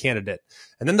All-American candidate.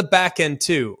 And then the back end,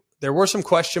 too. There were some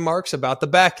question marks about the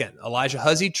back end. Elijah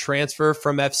Huzzy, transfer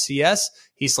from FCS.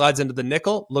 He slides into the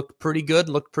nickel, looked pretty good,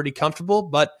 looked pretty comfortable,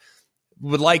 but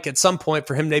would like at some point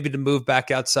for him maybe to move back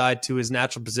outside to his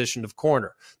natural position of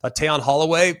corner. Tayon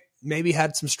Holloway, maybe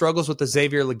had some struggles with the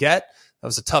Xavier Legette. That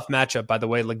was a tough matchup, by the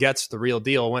way. Legette's the real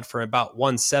deal. Went for about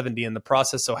 170 in the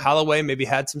process. So Holloway maybe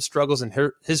had some struggles in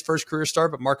his first career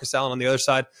start, but Marcus Allen on the other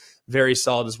side, very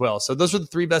solid as well. So those were the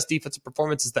three best defensive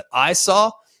performances that I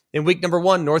saw in week number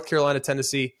 1, North Carolina,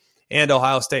 Tennessee, and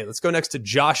Ohio State. Let's go next to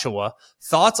Joshua.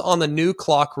 Thoughts on the new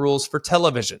clock rules for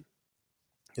television?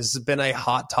 This has been a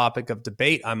hot topic of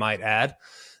debate, I might add.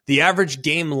 The average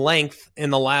game length in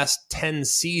the last 10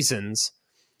 seasons: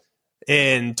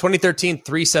 in 2013,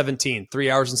 317,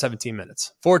 3 hours and 17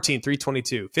 minutes. 14,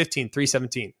 322. 15,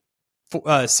 317.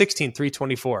 16,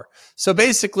 324. So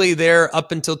basically, they're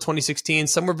up until 2016,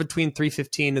 somewhere between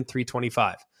 315 and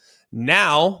 325.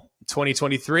 Now,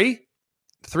 2023,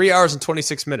 3 hours and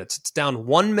 26 minutes. It's down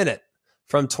 1 minute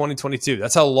from 2022.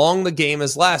 That's how long the game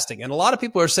is lasting. And a lot of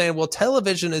people are saying, well,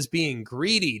 television is being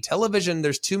greedy. Television,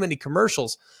 there's too many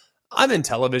commercials. I'm in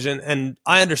television, and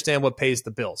I understand what pays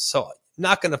the bills. So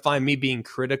not going to find me being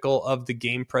critical of the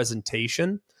game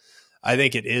presentation. I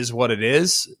think it is what it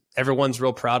is. Everyone's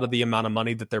real proud of the amount of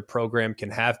money that their program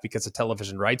can have because of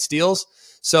television rights deals.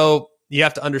 So you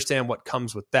have to understand what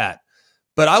comes with that.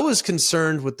 But I was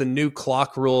concerned with the new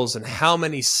clock rules and how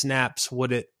many snaps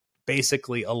would it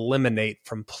basically eliminate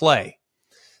from play.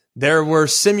 There were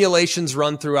simulations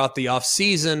run throughout the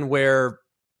offseason where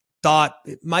thought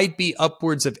it might be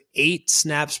upwards of 8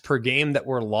 snaps per game that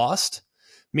were lost,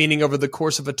 meaning over the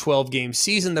course of a 12-game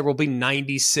season, there will be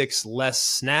 96 less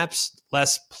snaps,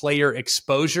 less player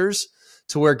exposures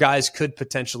to where guys could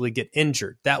potentially get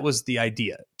injured. That was the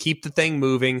idea. Keep the thing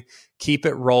moving, keep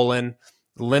it rolling,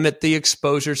 limit the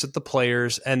exposures of the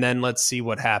players, and then let's see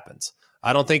what happens.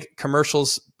 I don't think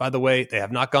commercials, by the way, they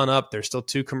have not gone up. There's still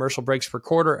 2 commercial breaks per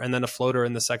quarter and then a floater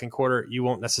in the second quarter. You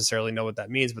won't necessarily know what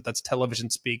that means, but that's television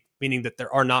speak, meaning that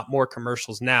there are not more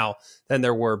commercials now than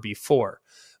there were before.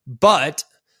 But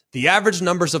the average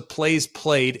numbers of plays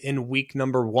played in week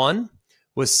number 1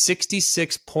 was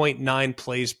 66.9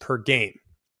 plays per game.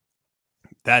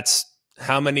 That's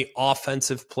how many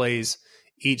offensive plays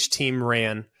each team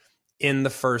ran in the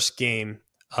first game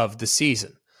of the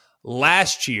season.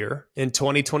 Last year, in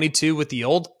 2022, with the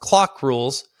old clock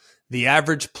rules, the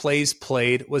average plays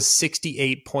played was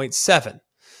 68.7.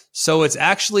 So it's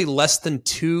actually less than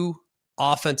 2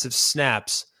 offensive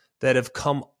snaps that have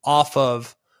come off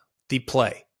of the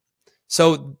play.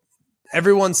 So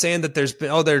everyone's saying that there's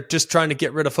been, they're just trying to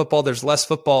get rid of football. There's less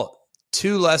football,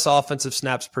 2 less offensive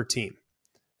snaps per team.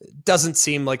 It doesn't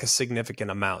seem like a significant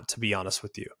amount, to be honest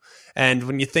with you. And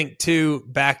when you think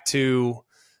back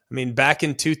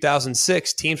in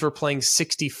 2006, teams were playing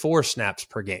 64 snaps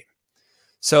per game.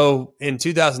 So in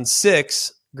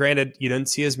 2006, granted, you didn't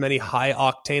see as many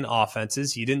high-octane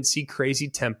offenses. You didn't see crazy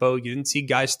tempo. You didn't see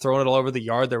guys throwing it all over the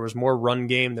yard. There was more run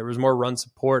game. There was more run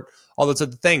support, all those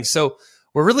other things. So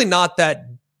we're really not that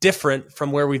different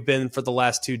from where we've been for the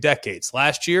last 2 decades.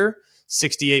 Last year,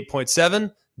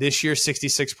 68.7. This year,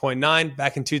 66.9.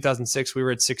 Back in 2006, we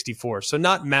were at 64. So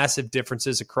not massive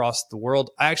differences across the world.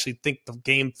 I actually think the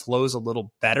game flows a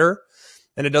little better,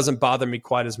 and it doesn't bother me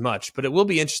quite as much. But it will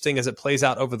be interesting as it plays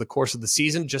out over the course of the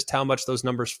season, just how much those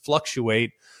numbers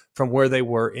fluctuate from where they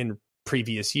were in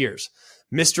previous years.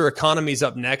 Mr. Economy's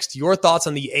up next. Your thoughts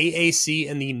on the AAC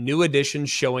and the new addition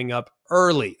showing up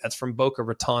early. That's from Boca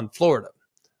Raton, Florida.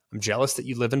 I'm jealous that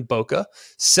you live in Boca.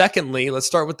 Secondly, let's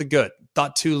start with the good.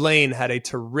 Thought Tulane had a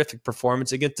terrific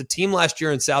performance against a team last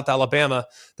year in South Alabama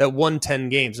that won 10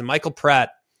 games. And Michael Pratt,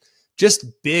 just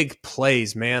big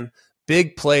plays, man.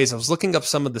 Big plays. I was looking up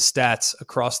some of the stats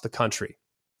across the country.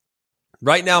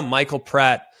 Right now, Michael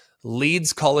Pratt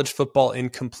leads college football in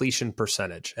completion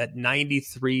percentage at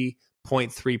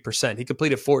 93.3%. He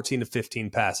completed 14 to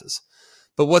 15 passes.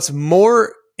 But what's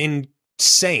more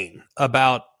insane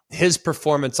about his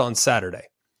performance on Saturday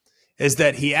is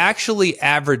that he actually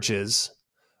averages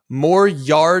more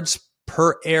yards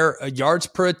per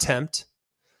attempt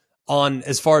on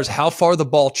as far as how far the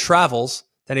ball travels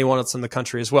than anyone else in the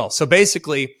country as well. So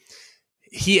basically,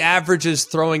 he averages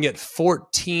throwing at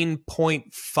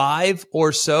 14.5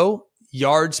 or so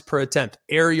yards per attempt,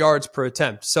 air yards per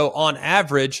attempt. So on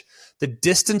average, the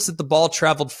distance that the ball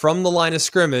traveled from the line of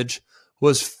scrimmage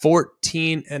was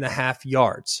 14 and a half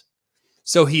yards.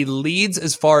 So he leads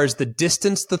as far as the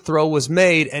distance the throw was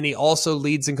made, and he also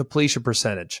leads in completion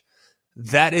percentage.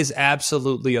 That is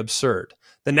absolutely absurd.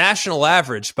 The national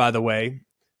average, by the way,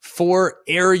 for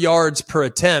air yards per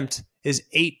attempt is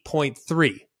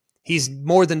 8.3. He's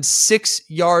more than 6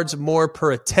 yards more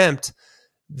per attempt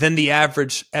than the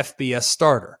average FBS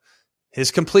starter.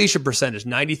 His completion percentage,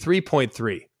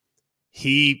 93.3.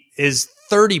 He is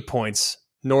 30 points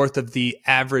north of the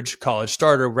average college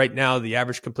starter. Right now, the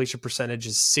average completion percentage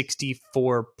is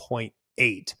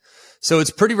 64.8. So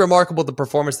it's pretty remarkable the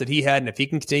performance that he had. And if he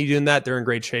can continue doing that, they're in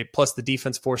great shape. Plus the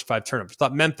defense forced 5 turnovers.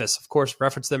 Thought Memphis, of course,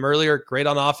 referenced them earlier. Great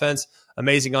on offense,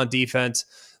 amazing on defense.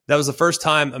 That was the first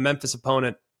time a Memphis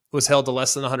opponent was held to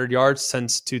less than 100 yards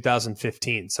since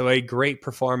 2015. So a great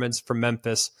performance from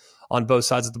Memphis on both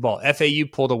sides of the ball. FAU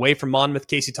pulled away from Monmouth.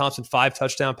 Casey Thompson, 5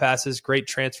 touchdown passes. Great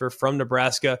transfer from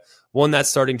Nebraska. Won that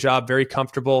starting job. Very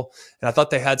comfortable. And I thought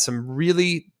they had some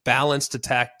really balanced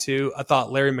attack too. I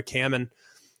thought Larry McCammon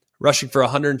rushing for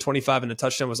 125 and a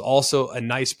touchdown was also a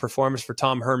nice performance for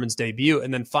Tom Herman's debut.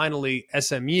 And then finally,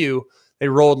 SMU, they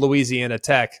rolled Louisiana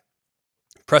Tech.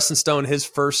 Preston Stone, his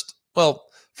first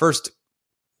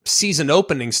season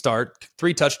opening start,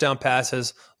 3 touchdown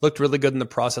passes, looked really good in the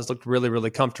process, looked really,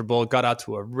 really comfortable, got out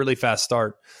to a really fast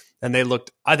start, and they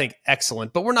looked, I think,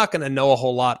 excellent. But we're not going to know a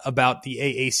whole lot about the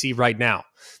AAC right now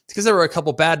because there were a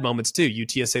couple bad moments too.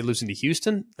 UTSA losing to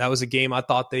Houston, that was a game I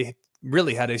thought they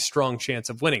really had a strong chance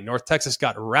of winning. North Texas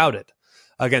got routed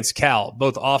against Cal,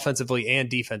 both offensively and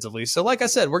defensively. So like I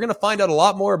said, we're going to find out a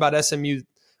lot more about SMU.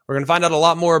 We're going to find out a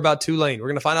lot more about Tulane. We're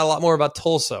going to find out a lot more about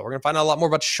Tulsa. We're going to find out a lot more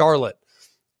about Charlotte.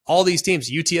 All these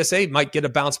teams, UTSA might get a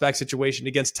bounce back situation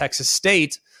against Texas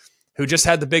State, who just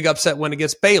had the big upset win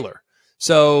against Baylor.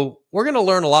 So we're going to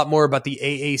learn a lot more about the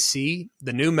AAC,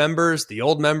 the new members, the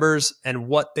old members, and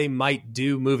what they might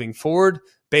do moving forward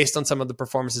based on some of the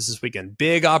performances this weekend.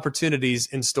 Big opportunities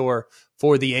in store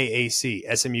for the AAC.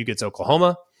 SMU gets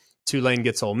Oklahoma, Tulane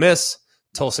gets Ole Miss,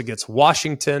 Tulsa gets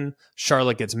Washington,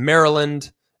 Charlotte gets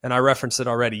Maryland, and I referenced it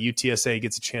already. UTSA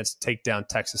gets a chance to take down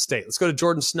Texas State. Let's go to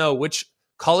Jordan Snow. Which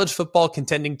college football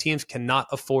contending teams cannot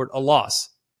afford a loss?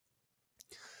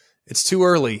 It's too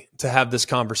early to have this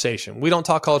conversation. We don't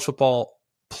talk college football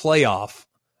playoff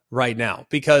right now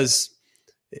because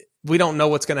we don't know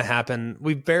what's going to happen.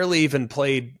 We've barely even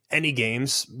played any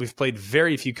games. We've played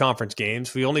very few conference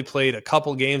games. We only played a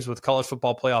couple games with college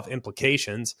football playoff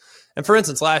implications. And for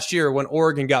instance, last year when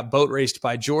Oregon got boat raced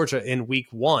by Georgia in week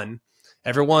 1,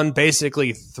 everyone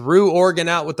basically threw Oregon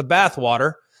out with the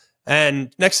bathwater.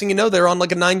 And next thing you know, they're on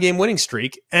like a 9-game winning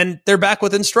streak, and they're back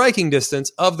within striking distance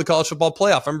of the college football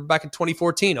playoff. I remember back in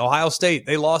 2014, Ohio State,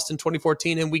 they lost in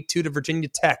 2014 in week 2 to Virginia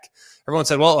Tech. Everyone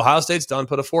said, well, Ohio State's done,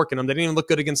 put a fork in them. They didn't even look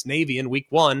good against Navy in week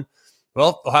 1.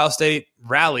 Well, Ohio State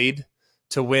rallied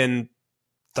to win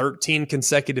 13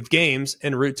 consecutive games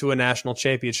en route to a national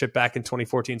championship back in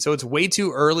 2014. So it's way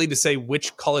too early to say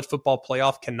which college football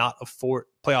playoff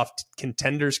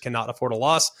contenders cannot afford a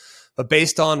loss. But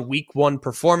based on week 1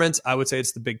 performance, I would say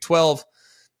it's the Big 12.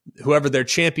 Whoever their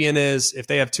champion is, if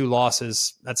they have 2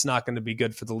 losses, that's not going to be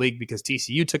good for the league because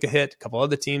TCU took a hit. A couple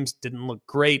other teams didn't look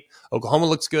great. Oklahoma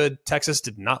looks good. Texas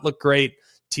did not look great.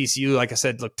 TCU, like I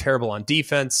said, looked terrible on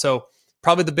defense. So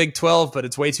probably the Big 12, but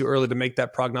it's way too early to make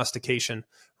that prognostication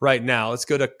right now. Let's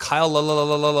go to Kyle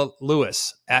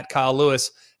Lewis, at Kyle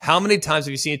Lewis. How many times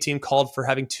have you seen a team called for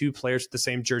having 2 players with the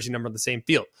same jersey number on the same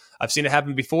field? I've seen it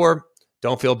happen before.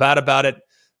 Don't feel bad about it.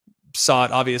 Saw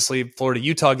it, obviously,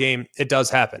 Florida-Utah game. It does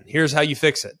happen. Here's how you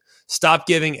fix it. Stop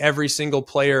giving every single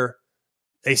player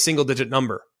a single-digit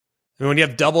number. I mean, when you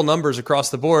have double numbers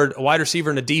across the board, a wide receiver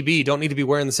and a DB don't need to be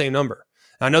wearing the same number.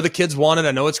 I know the kids want it.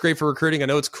 I know it's great for recruiting. I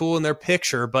know it's cool in their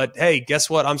picture. But, hey, guess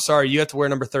what? I'm sorry. You have to wear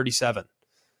number 37.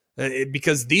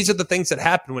 Because these are the things that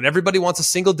happen when everybody wants a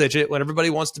single digit, when everybody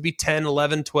wants to be 10,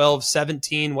 11, 12,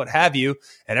 17, what have you,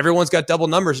 and everyone's got double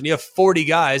numbers, and you have 40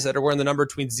 guys that are wearing the number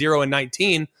between 0 and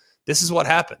 19, this is what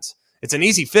happens. It's an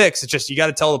easy fix. It's just you got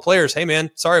to tell the players, hey, man,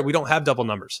 sorry, we don't have double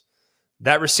numbers.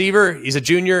 That receiver, he's a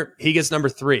junior, he gets number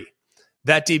 3.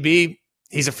 That DB,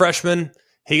 he's a freshman,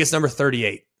 he gets number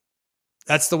 38.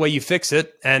 That's the way you fix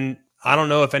it, and I don't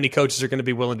know if any coaches are going to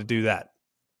be willing to do that.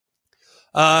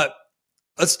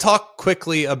 Let's talk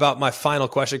quickly about my final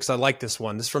question because I like this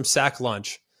one. This is from Sack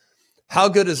Lunch. How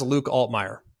good is Luke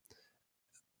Altmaier?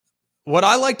 What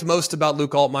I liked most about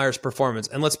Luke Altmaier's performance,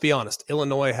 and let's be honest,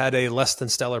 Illinois had a less than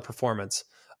stellar performance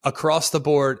across the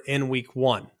board in week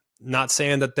 1. Not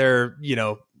saying that they're,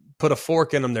 put a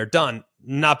fork in them, they're done.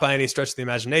 Not by any stretch of the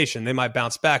imagination. They might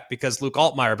bounce back because Luke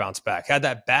Altmaier bounced back. Had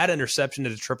that bad interception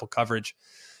into triple coverage.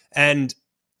 And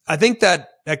I think that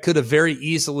could have very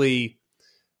easily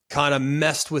kind of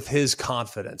messed with his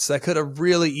confidence. That could have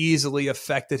really easily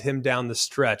affected him down the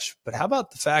stretch. But how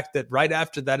about the fact that right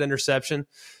after that interception,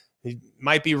 he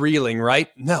might be reeling, right?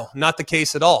 No, not the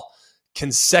case at all.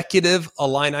 Consecutive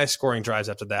Illini scoring drives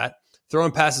after that,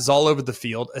 throwing passes all over the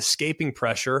field, escaping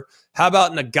pressure. How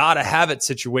about in a gotta-have-it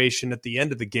situation at the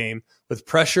end of the game with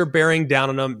pressure bearing down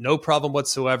on him, no problem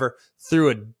whatsoever, threw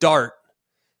a dart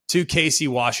to Casey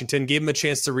Washington, gave him a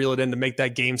chance to reel it in to make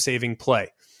that game-saving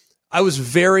play. I was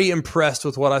very impressed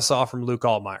with what I saw from Luke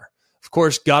Altmaier. Of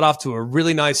course, got off to a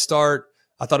really nice start.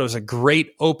 I thought it was a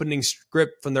great opening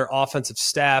script from their offensive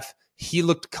staff. He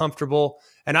looked comfortable.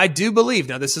 And I do believe,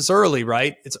 now this is early,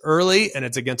 right? It's early and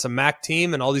it's against a MAC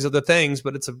team and all these other things,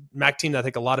 but it's a MAC team that I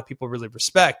think a lot of people really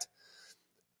respect.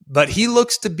 But he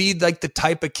looks to be like the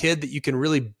type of kid that you can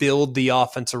really build the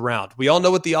offense around. We all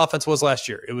know what the offense was last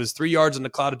year. It was 3 yards in a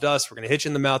cloud of dust. We're going to hit you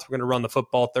in the mouth. We're going to run the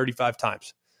football 35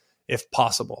 times, if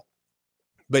possible.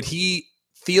 But he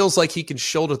feels like he can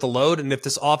shoulder the load. And if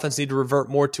this offense need to revert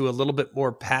more to a little bit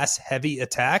more pass-heavy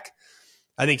attack,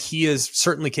 I think he is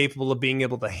certainly capable of being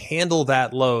able to handle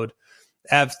that load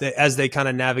as they kind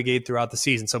of navigate throughout the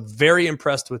season. So very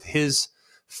impressed with his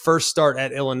first start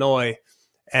at Illinois,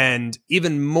 and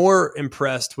even more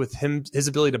impressed with his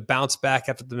ability to bounce back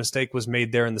after the mistake was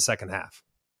made there in the second half.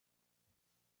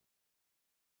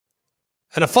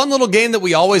 And a fun little game that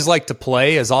we always like to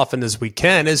play as often as we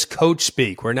can is Coach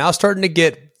Speak. We're now starting to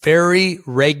get very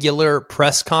regular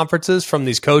press conferences from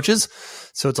these coaches,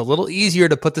 so it's a little easier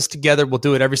to put this together. We'll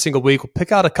do it every single week. We'll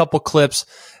pick out a couple clips,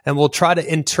 and we'll try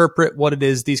to interpret what it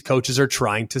is these coaches are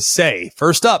trying to say.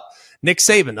 First up, Nick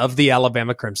Saban of the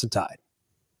Alabama Crimson Tide.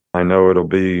 I know it'll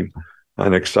be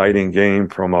an exciting game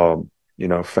from a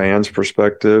fan's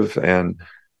perspective, and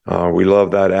we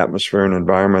love that atmosphere and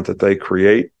environment that they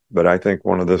create. But I think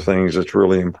one of the things that's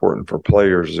really important for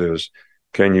players is,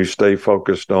 can you stay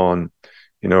focused on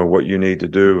what you need to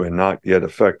do and not get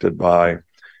affected by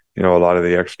a lot of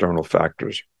the external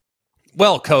factors.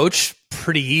 Well, Coach,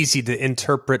 pretty easy to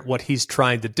interpret what he's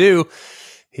trying to do.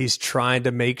 He's trying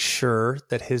to make sure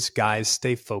that his guys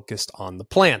stay focused on the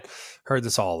plan. Heard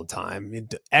this all the time.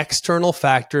 External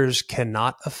factors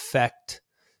cannot affect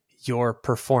your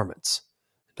performance.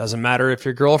 Doesn't matter if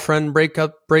your girlfriend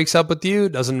breaks up with you.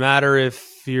 Doesn't matter if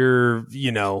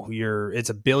it's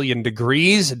 1 billion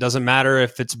degrees. It doesn't matter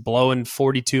if it's blowing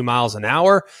 42 miles an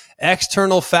hour.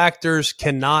 External factors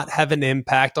cannot have an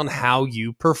impact on how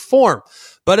you perform.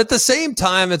 But at the same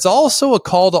time, it's also a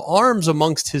call to arms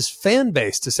amongst his fan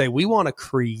base to say, we want to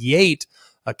create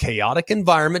a chaotic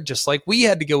environment, just like we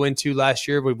had to go into last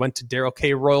year. We went to Darrell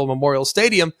K. Royal Memorial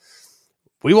Stadium.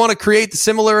 We want to create the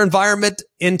similar environment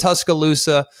in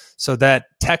Tuscaloosa so that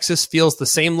Texas feels the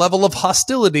same level of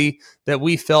hostility that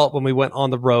we felt when we went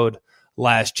on the road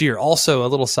last year. Also, a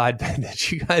little side bet,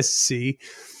 did you guys see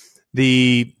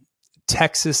the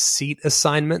Texas seat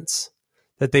assignments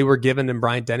that they were given in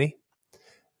Bryant-Denny?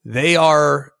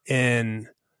 They're in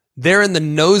the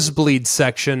nosebleed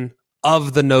section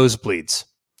of the nosebleeds.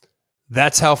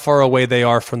 That's how far away they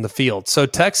are from the field. So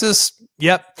Texas,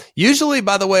 yep. Usually,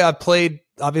 by the way, I've played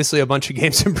obviously a bunch of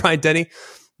games in Bryant-Denny.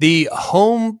 The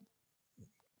home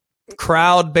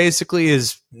crowd basically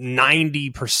is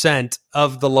 90%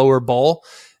 of the lower bowl.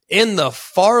 In the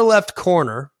far left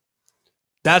corner,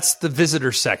 that's the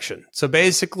visitor section. So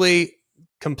basically,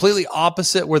 completely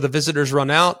opposite where the visitors run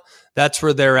out, that's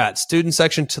where they're at. Student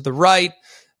section to the right,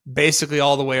 basically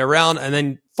all the way around. And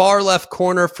then far left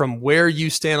corner from where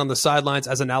you stand on the sidelines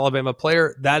as an Alabama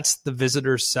player, that's the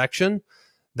visitors section.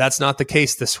 That's not the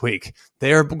case this week.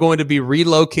 They are going to be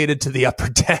relocated to the upper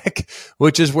deck,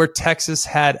 which is where Texas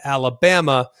had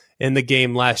Alabama in the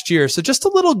game last year. So just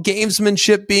a little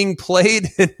gamesmanship being played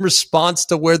in response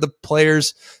to where the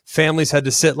players' families had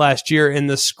to sit last year in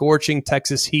the scorching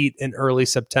Texas heat in early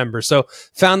September. So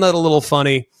found that a little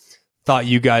funny. Thought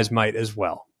you guys might as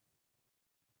well.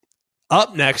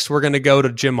 Up next, we're going to go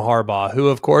to Jim Harbaugh, who,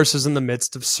 of course, is in the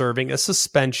midst of serving a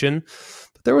suspension.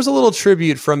 But there was a little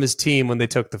tribute from his team when they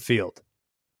took the field.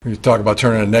 You talk about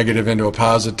turning a negative into a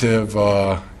positive.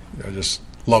 I just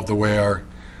love the way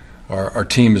our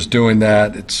team is doing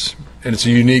that. It's a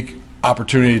unique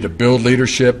opportunity to build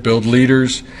leadership, build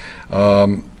leaders,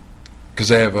 because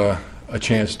they have a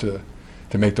chance to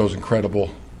make those incredible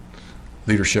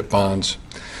leadership bonds.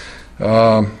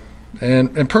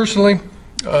 And personally,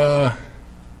 it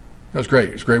was great.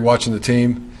 It was great watching the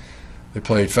team. They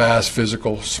played fast,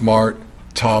 physical, smart,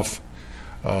 tough,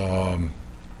 and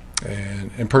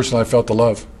personally, I felt the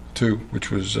love too, which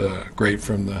was great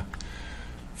from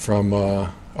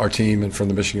our team and from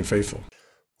the Michigan faithful.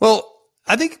 Well,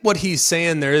 I think what he's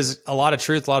saying, there is a lot of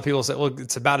truth. A lot of people say, well,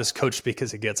 it's about as coach speak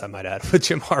as it gets, I might add. With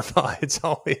Jim Harbaugh, it's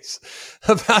always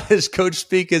about as coach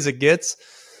speak as it gets.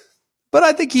 But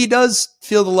I think he does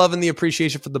feel the love and the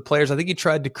appreciation for the players. I think he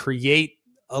tried to create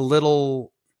a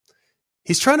little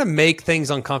He's trying to make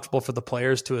things uncomfortable for the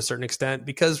players to a certain extent,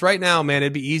 because right now, man,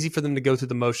 it'd be easy for them to go through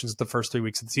the motions the first 3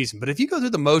 weeks of the season. But if you go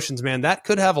through the motions, man, that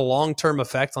could have a long-term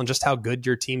effect on just how good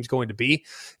your team's going to be.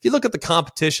 If you look at the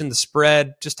competition, the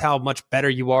spread, just how much better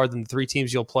you are than the 3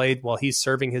 teams you'll play while he's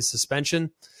serving his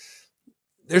suspension,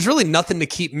 there's really nothing to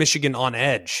keep Michigan on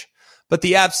edge. But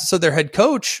the absence of their head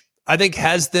coach, I think,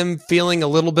 has them feeling a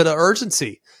little bit of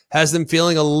urgency, has them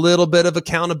feeling a little bit of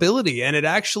accountability. And it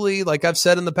actually, like I've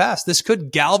said in the past, this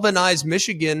could galvanize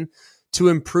Michigan to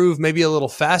improve maybe a little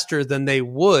faster than they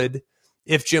would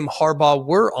if Jim Harbaugh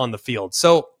were on the field.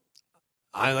 So,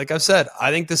 like I've said,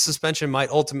 I think this suspension might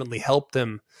ultimately help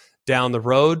them down the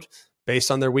road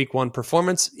based on their week 1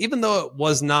 performance. Even though it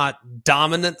was not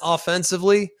dominant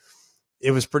offensively,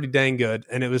 it was pretty dang good,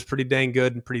 and it was pretty dang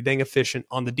good and pretty dang efficient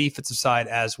on the defensive side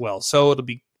as well. So it'll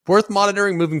be worth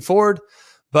monitoring moving forward,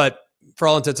 but for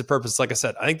all intents and purposes, like I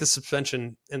said, I think the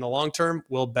suspension in the long term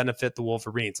will benefit the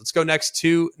Wolverines. Let's go next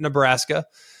to Nebraska.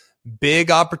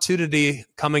 Big opportunity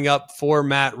coming up for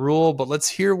Matt Rule, but let's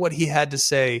hear what he had to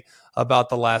say about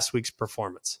the last week's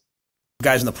performance.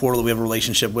 Guys in the portal that we have a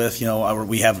relationship with, or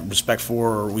we have respect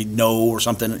for, or we know, or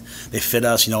something, they fit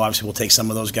us. Obviously we'll take some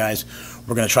of those guys.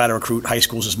 We're going to try to recruit high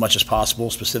schools as much as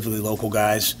possible, specifically local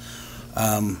guys.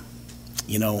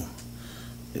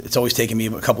 It's always taken me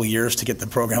a couple of years to get the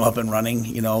program up and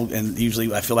running, and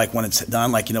usually I feel like when it's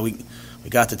done, we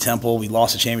got to Temple, we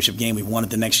lost the championship game, we won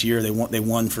it the next year. They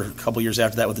won for a couple of years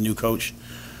after that with a new coach.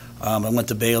 I went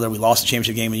to Baylor. We lost the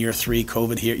championship game in year 3.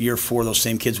 COVID here, year 4. Those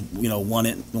same kids,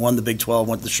 won the Big 12,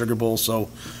 went to the Sugar Bowl. So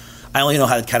I only know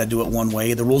how to kind of do it one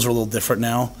way. The rules are a little different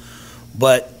now,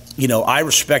 but I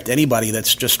respect anybody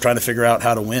that's just trying to figure out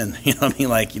how to win.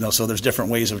 So there's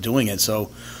different ways of doing it. So,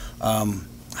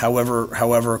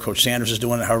 however Coach Sanders is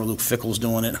doing it, however Luke Fickell's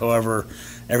doing it, however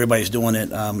everybody's doing it,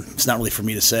 it's not really for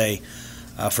me to say.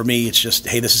 For me, it's just,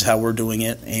 hey, this is how we're doing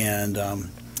it, and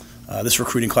this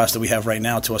recruiting class that we have right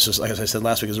now, to us, like as I said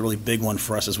last week, is a really big one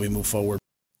for us as we move forward.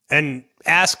 And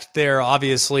asked there,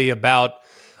 obviously, about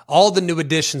all the new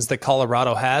additions that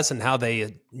Colorado has and how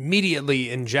they immediately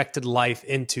injected life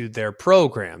into their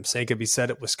program. Same could be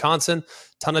said at Wisconsin.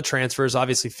 Ton of transfers,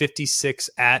 obviously 56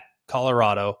 at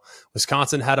Colorado.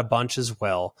 Wisconsin had a bunch as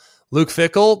well. Luke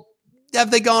Fickell,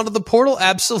 have they gone to the portal?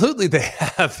 Absolutely they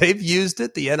have. They've used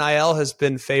it. The NIL has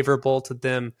been favorable to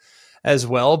them as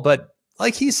well, but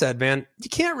like he said, man, you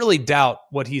can't really doubt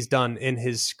what he's done in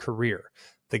his career.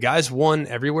 The guy's won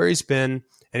everywhere he's been,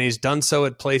 and he's done so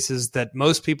at places that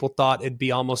most people thought it'd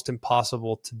be almost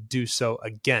impossible to do so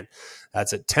again.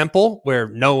 That's at Temple, where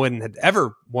no one had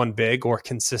ever won big or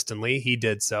consistently. He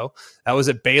did so. That was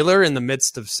at Baylor in the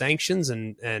midst of sanctions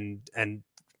and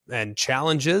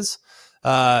challenges.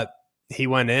 He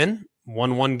went in,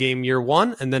 won one game year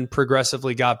 1, and then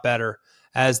progressively got better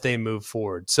as they moved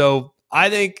forward. So I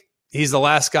think he's the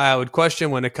last guy I would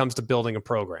question when it comes to building a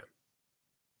program.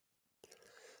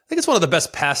 I think it's one of the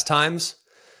best pastimes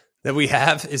that we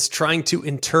have is trying to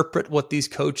interpret what these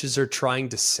coaches are trying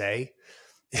to say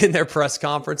in their press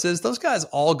conferences. Those guys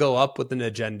all go up with an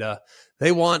agenda.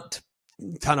 They want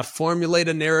to kind of formulate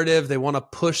a narrative. They want to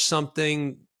push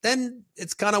something. Then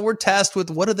it's kind of, we're tasked with,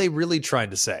 what are they really trying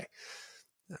to say?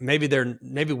 Maybe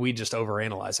we just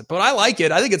overanalyze it, but I like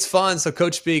it. I think it's fun. So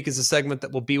Coach Speak is a segment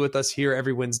that will be with us here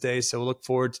every Wednesday. So we'll look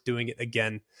forward to doing it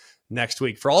again next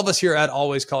week. For all of us here at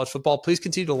Always College Football, please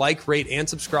continue to like, rate, and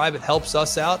subscribe. It helps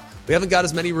us out. We haven't got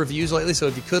as many reviews lately, so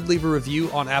if you could leave a review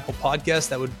on Apple Podcasts,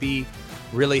 that would be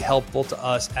really helpful to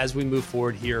us as we move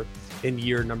forward here in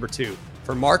year number 2.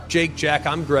 For Mark, Jake, Jack,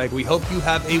 I'm Greg. We hope you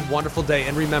have a wonderful day,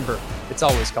 and remember, it's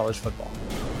always college football.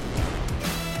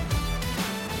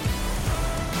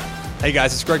 Hey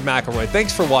guys, it's Greg McElroy.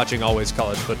 Thanks for watching Always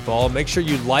College Football. Make sure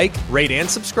you like, rate, and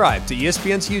subscribe to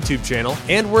ESPN's YouTube channel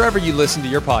and wherever you listen to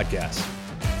your podcasts.